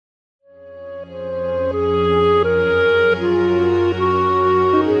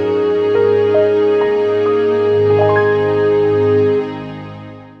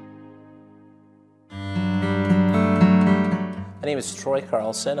is Troy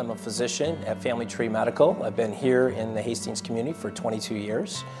Carlson. I'm a physician at Family Tree Medical. I've been here in the Hastings community for 22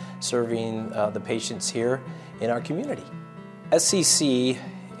 years, serving the patients here in our community. SCC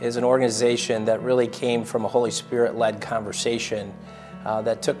is an organization that really came from a Holy Spirit-led conversation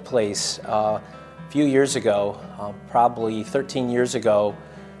that took place a few years ago, probably 13 years ago.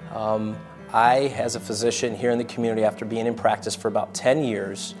 I, as a physician here in the community, after being in practice for about 10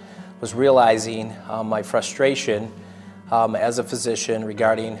 years, was realizing my frustration as a physician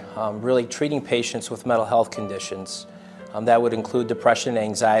regarding really treating patients with mental health conditions. That would include depression,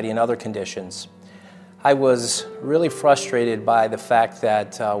 anxiety, and other conditions. I was really frustrated by the fact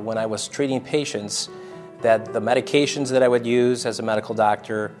that when I was treating patients, that the medications that I would use as a medical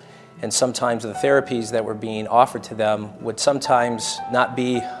doctor and sometimes the therapies that were being offered to them would sometimes not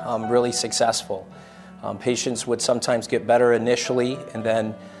be really successful. Patients would sometimes get better initially, and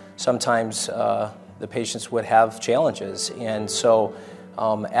then sometimes the patients would have challenges. And so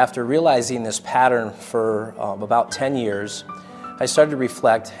after realizing this pattern for about 10 years, I started to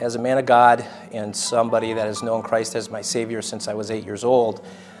reflect as a man of God and somebody that has known Christ as my Savior since I was 8 years old.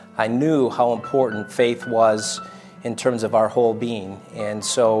 I knew how important faith was in terms of our whole being. And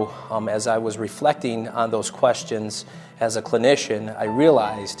so as I was reflecting on those questions as a clinician, I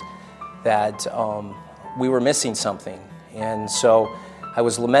realized that we were missing something. And so I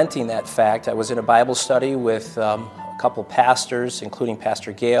was lamenting that fact. I was in a Bible study with a couple pastors, including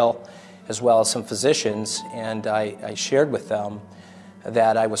Pastor Gale, as well as some physicians, and I shared with them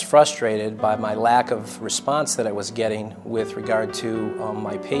that I was frustrated by my lack of response that I was getting with regard to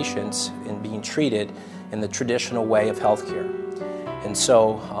my patients in being treated in the traditional way of healthcare. And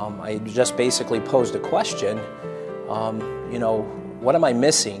so I just basically posed a question, what am I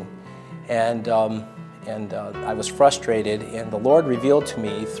missing? And I was frustrated, and the Lord revealed to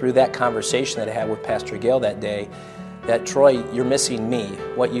me through that conversation that I had with Pastor Gale that day that, Troy, you're missing me.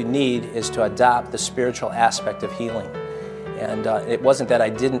 What you need is to adopt the spiritual aspect of healing. And it wasn't that I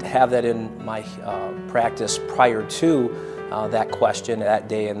didn't have that in my practice prior to that question that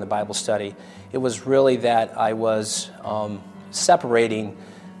day in the Bible study. It was really that I was separating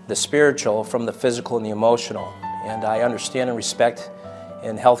the spiritual from the physical and the emotional. And I understand and respect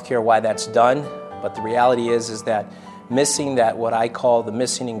in healthcare why that's done. But the reality is that missing that, what I call the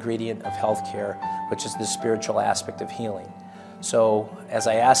missing ingredient of healthcare, which is the spiritual aspect of healing. So as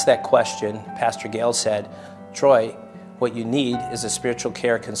I asked that question, Pastor Gale said, Troy, what you need is a spiritual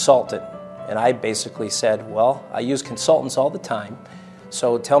care consultant. And I basically said, well, I use consultants all the time.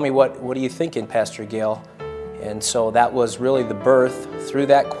 So tell me, what are you thinking, Pastor Gale? And so that was really the birth through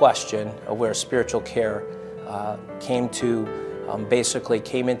that question of where spiritual care came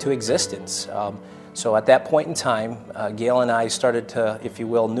into existence. So at that point in time, Gail and I started to, if you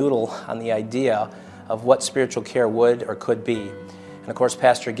will, noodle on the idea of what spiritual care would or could be. And of course,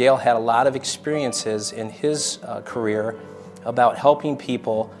 Pastor Gale had a lot of experiences in his career about helping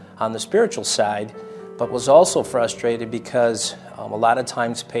people on the spiritual side, but was also frustrated because a lot of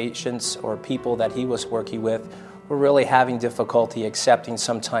times patients or people that he was working with were really having difficulty accepting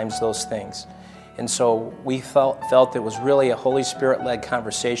sometimes those things. And so we felt it was really a Holy Spirit-led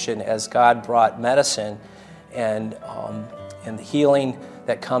conversation as God brought medicine and the healing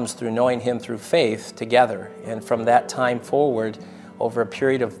that comes through knowing Him through faith together. And from that time forward, over a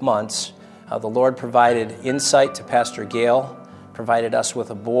period of months, the Lord provided insight to Pastor Gale, provided us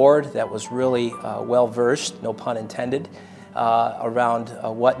with a board that was really well-versed, no pun intended, around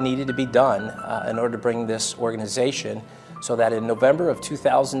what needed to be done in order to bring this organization, so that in November of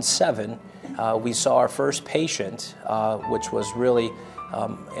 2007, we saw our first patient, which was really,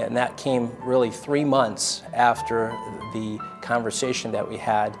 and that came really 3 months after the conversation that we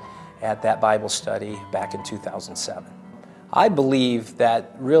had at that Bible study back in 2007. I believe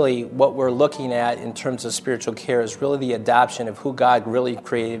that really what we're looking at in terms of spiritual care is really the adoption of who God really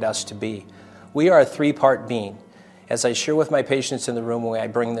created us to be. We are a three-part being. As I share with my patients in the room when I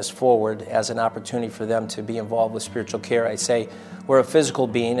bring this forward as an opportunity for them to be involved with spiritual care, I say we're a physical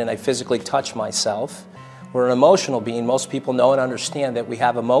being and I physically touch myself. We're an emotional being. Most people know and understand that we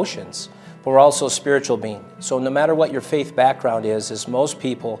have emotions, but we're also a spiritual being. So no matter what your faith background is most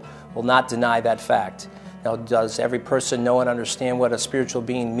people will not deny that fact. Now, does every person know and understand what a spiritual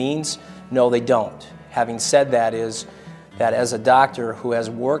being means? No, they don't. Having said that is that as a doctor who has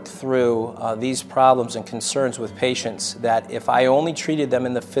worked through these problems and concerns with patients, that if I only treated them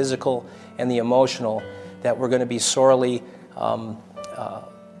in the physical and the emotional, that we're going to be sorely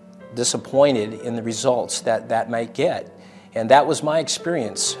disappointed in the results that might get. And that was my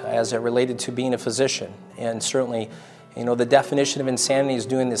experience as it related to being a physician. And certainly You know, the definition of insanity is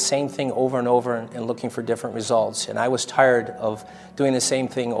doing the same thing over and over and looking for different results. And I was tired of doing the same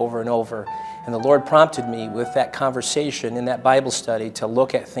thing over and over. And the Lord prompted me with that conversation in that Bible study to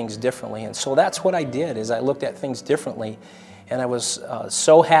look at things differently. And so that's what I did, is I looked at things differently. And I was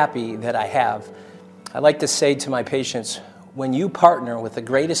so happy that I have. I like to say to my patients, when you partner with the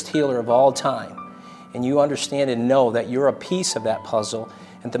greatest healer of all time, and you understand and know that you're a piece of that puzzle,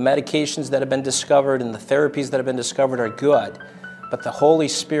 and the medications that have been discovered and the therapies that have been discovered are good, but the Holy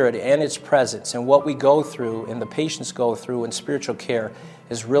Spirit and its presence and what we go through and the patients go through in spiritual care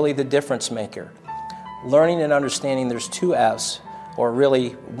is really the difference maker. Learning and understanding there's 2 F's, or really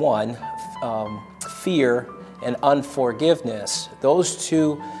 1, fear and unforgiveness. Those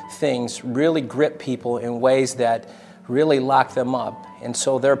 2 things really grip people in ways that really lock them up. And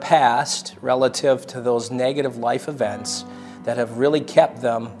so their past, relative to those negative life events, that have really kept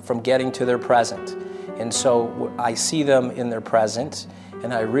them from getting to their present. And so I see them in their present,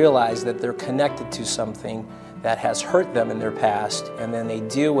 and I realize that they're connected to something that has hurt them in their past, and then they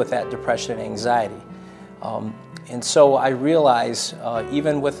deal with that depression and anxiety. And so I realize,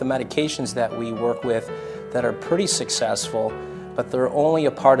 even with the medications that we work with that are pretty successful, but they're only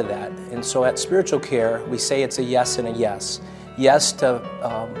a part of that. And so at Spiritual Care, we say it's a yes and a yes. Yes to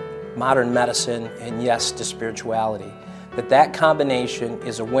modern medicine, and yes to spirituality. That combination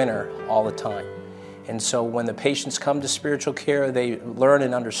is a winner all the time. And so when the patients come to Spiritual Care, they learn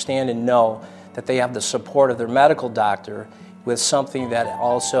and understand and know that they have the support of their medical doctor with something that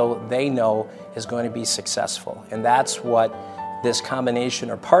also they know is going to be successful. And that's what this combination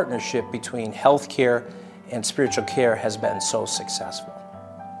or partnership between healthcare and spiritual care has been so successful.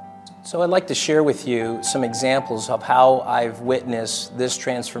 So I'd like to share with you some examples of how I've witnessed this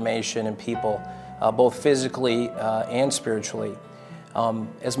transformation in people, both physically and spiritually.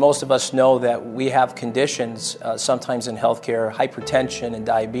 As most of us know, that we have conditions sometimes in healthcare, hypertension and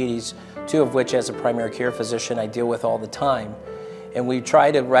diabetes, 2 of which as a primary care physician I deal with all the time. And we try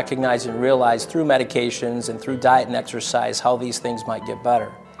to recognize and realize through medications and through diet and exercise how these things might get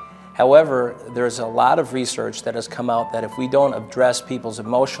better. However, there's a lot of research that has come out that if we don't address people's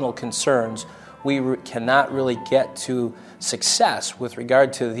emotional concerns, we cannot really get to success with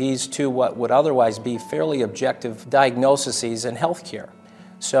regard to these 2 what would otherwise be fairly objective diagnoses in healthcare.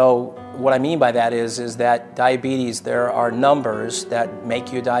 So what I mean by that is that diabetes, there are numbers that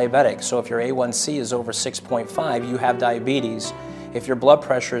make you diabetic. So if your A1C is over 6.5, you have diabetes. If your blood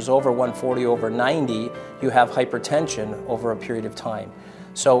pressure is over 140 over 90, you have hypertension over a period of time.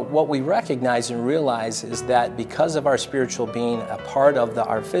 So what we recognize and realize is that because of our spiritual being a part of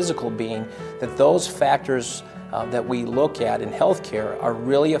our physical being, that those factors that we look at in healthcare are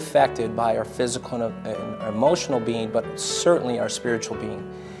really affected by our physical and emotional being, but certainly our spiritual being.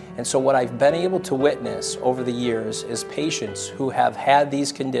 And so what I've been able to witness over the years is patients who have had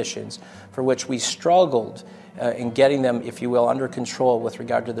these conditions for which we struggled in getting them, if you will, under control with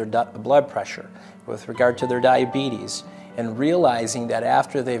regard to their blood pressure, with regard to their diabetes, and realizing that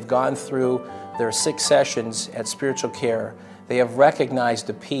after they've gone through their 6 sessions at Spiritual Care, they have recognized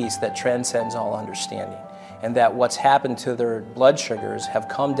a peace that transcends all understanding, and that what's happened to their blood sugars have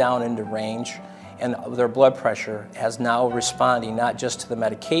come down into range, and their blood pressure has now responding not just to the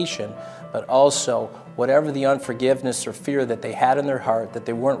medication, but also whatever the unforgiveness or fear that they had in their heart that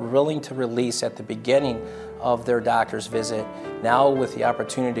they weren't willing to release at the beginning of their doctor's visit, now with the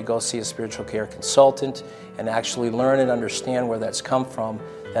opportunity to go see a spiritual care consultant and actually learn and understand where that's come from,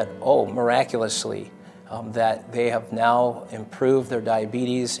 that, miraculously, that they have now improved their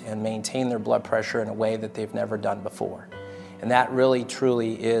diabetes and maintained their blood pressure in a way that they've never done before. And that really,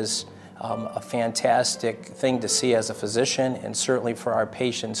 truly is a fantastic thing to see as a physician, and certainly for our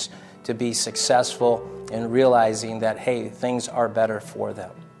patients to be successful in realizing that, hey, things are better for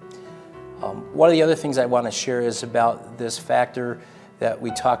them. One of the other things I want to share is about this factor that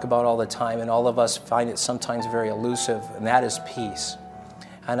we talk about all the time, and all of us find it sometimes very elusive, and that is peace.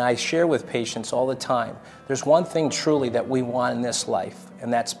 And I share with patients all the time, there's one thing truly that we want in this life,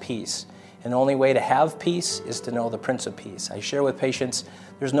 and that's peace. And the only way to have peace is to know the Prince of Peace. I share with patients,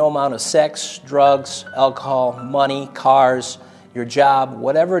 there's no amount of sex, drugs, alcohol, money, cars, your job,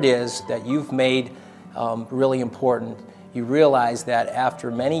 whatever it is that you've made really important. You realize that after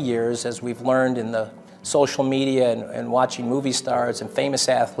many years, as we've learned in the social media and watching movie stars and famous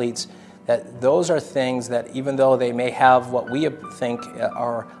athletes, that those are things that even though they may have what we think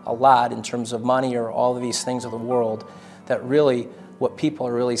are a lot in terms of money or all of these things of the world, that really what people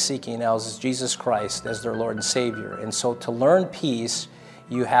are really seeking now is Jesus Christ as their Lord and Savior. And so to learn peace,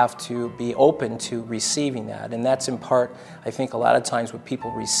 you have to be open to receiving that. And that's in part, I think, a lot of times what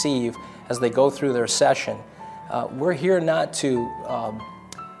people receive as they go through their session. we're here not to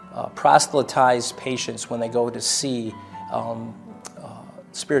proselytize patients when they go to see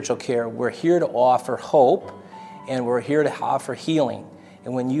spiritual care. We're here to offer hope, and we're here to offer healing.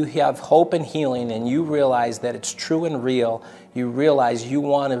 And when you have hope and healing and you realize that it's true and real, you realize you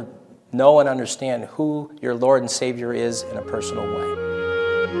want to know and understand who your Lord and Savior is in a personal way.